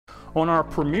On our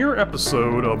premiere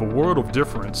episode of A World of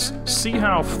Difference, see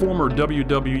how former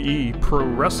WWE pro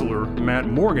wrestler Matt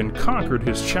Morgan conquered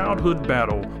his childhood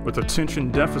battle with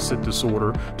attention deficit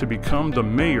disorder to become the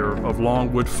mayor of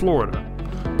Longwood, Florida.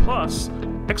 Plus,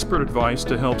 expert advice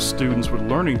to help students with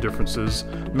learning differences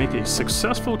make a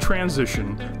successful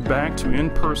transition back to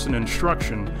in-person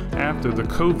instruction after the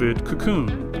COVID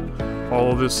cocoon.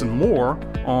 All of this and more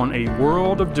on A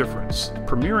World of Difference,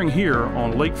 premiering here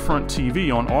on Lakefront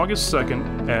TV on August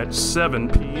 2nd at 7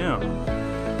 p.m.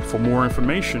 For more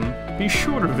information, be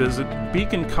sure to visit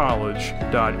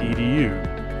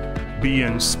beaconcollege.edu. Be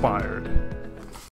inspired.